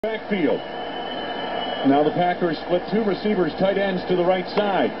Backfield. Now the Packers split two receivers, tight ends to the right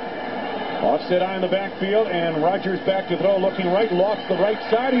side. Offset eye in the backfield, and Rodgers back to throw, looking right, lost the right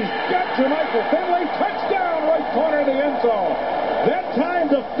side. He's got Jermichael Finley, touchdown, right corner of the end zone. That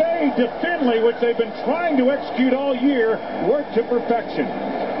time the fade to Finley, which they've been trying to execute all year, worked to perfection.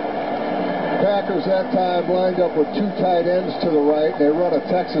 Packers that time lined up with two tight ends to the right. They run a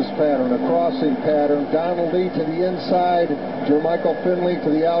Texas pattern, a crossing pattern. Donald Lee to the inside, Jermichael Finley to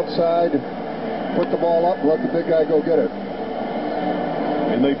the outside. Put the ball up, let the big guy go get it.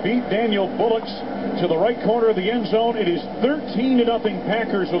 And they beat Daniel Bullocks to the right corner of the end zone. It is 13-0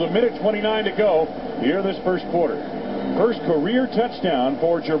 Packers with a minute 29 to go here this first quarter. First career touchdown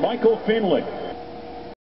for Jermichael Finley.